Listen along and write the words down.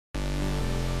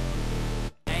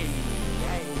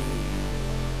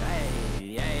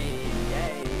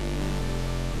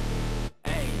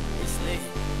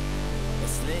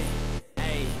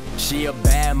She a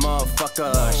bad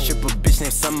motherfucker, stripper bitch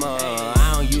named Sommer.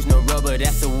 I don't use no rubber,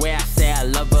 that's the way I say I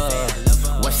love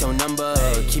her. What's your number?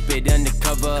 Keep it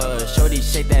undercover. Shorty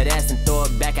shake that ass and throw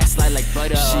it back, I slide like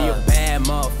butter. She a bad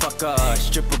motherfucker,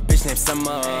 stripper bitch named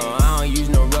Sommer. I don't use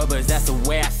no rubbers, that's the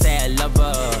way I say I love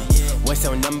her. What's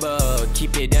your number?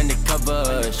 Keep it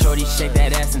undercover. Shorty shake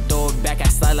that ass and throw it back, I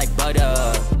slide like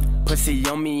butter. Pussy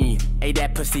on me, ate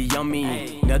that pussy on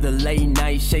me. Another late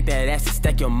night, shake that ass and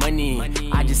stack your money.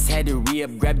 I just had to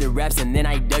re-up, grab the raps and then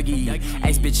I Dougie.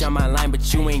 Ice bitch on my line,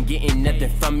 but you ain't getting nothing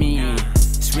from me.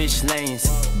 Switch lanes,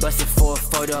 busted for a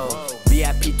photo.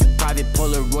 VIP to private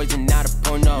Polaroids and not a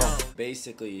porno.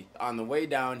 Basically, on the way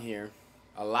down here,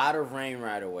 a lot of rain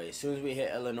right away. As soon as we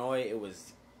hit Illinois, it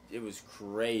was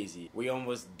crazy. We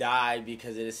almost died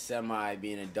because of this semi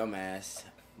being a dumbass.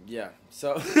 Yeah,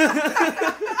 so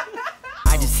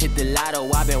I just hit the lotto,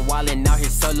 I've been wildin' out here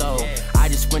solo. I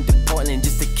just went to Portland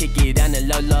just to kick it on the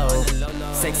low.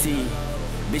 Sexy,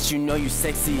 bitch, you know you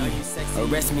sexy.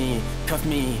 Arrest me, cuff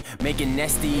me, make it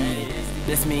nasty.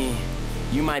 Bless me,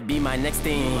 you might be my next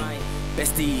thing.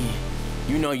 Bestie,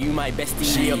 you know you my bestie.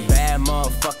 She a bad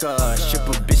motherfucker,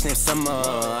 stripper bitch named Sommer.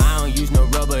 I don't use no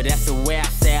rubber, that's the way I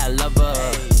say I love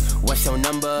her. What's your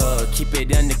number? Keep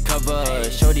it undercover.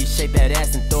 Shorty shake that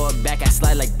ass and throw it back, I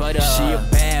slide like butter. She a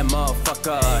bad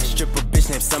motherfucker, stripper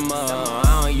bitch named Sommer.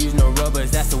 I don't use no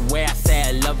rubbers, that's the way I say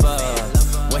I love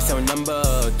her. What's your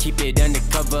number? Keep it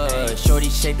undercover. Shorty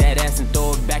shake that ass and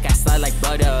throw it back, I slide like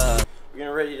butter. We're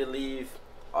getting ready to leave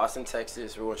Austin,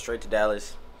 Texas. We're going straight to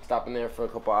Dallas. Stopping there for a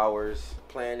couple hours.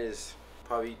 Plan is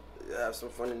probably have some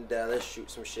fun in Dallas, shoot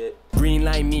some shit. Green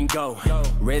light mean go,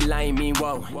 red light mean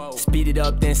whoa. Speed it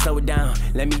up, then slow it down,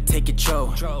 let me take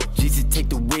control. Jesus take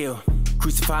the wheel,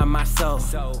 crucify my soul.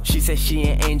 She said she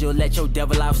an angel, let your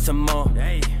devil out some more.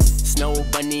 Snow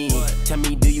bunny, tell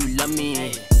me do you love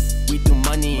me? We do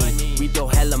money, we throw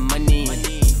hella money.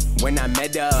 When I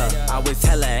met her, I was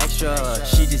hella extra.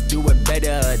 She just do it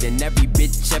better than every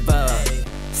bitch ever.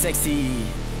 Sexy,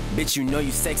 bitch, you know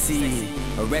you sexy.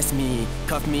 Arrest me,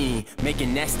 cuff me, make it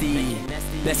nasty.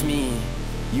 Bless me,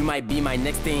 you might be my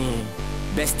next thing.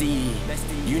 Bestie,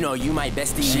 you know you my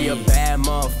bestie. She a bad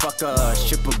motherfucker,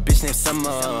 stripper bitch named Sommer.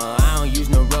 I don't use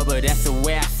no rubber, that's the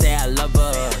way I say I love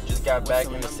her. Just got back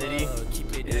in the city.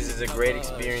 This is a great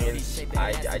experience.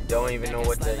 I don't even know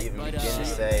what to even begin to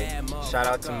say. Shout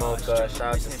out to Mocha,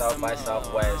 shout out to South by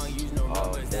Southwest.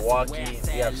 Milwaukee,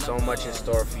 we have so much in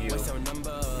store for you.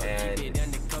 And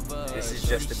this is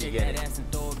just the beginning.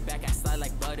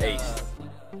 Peace.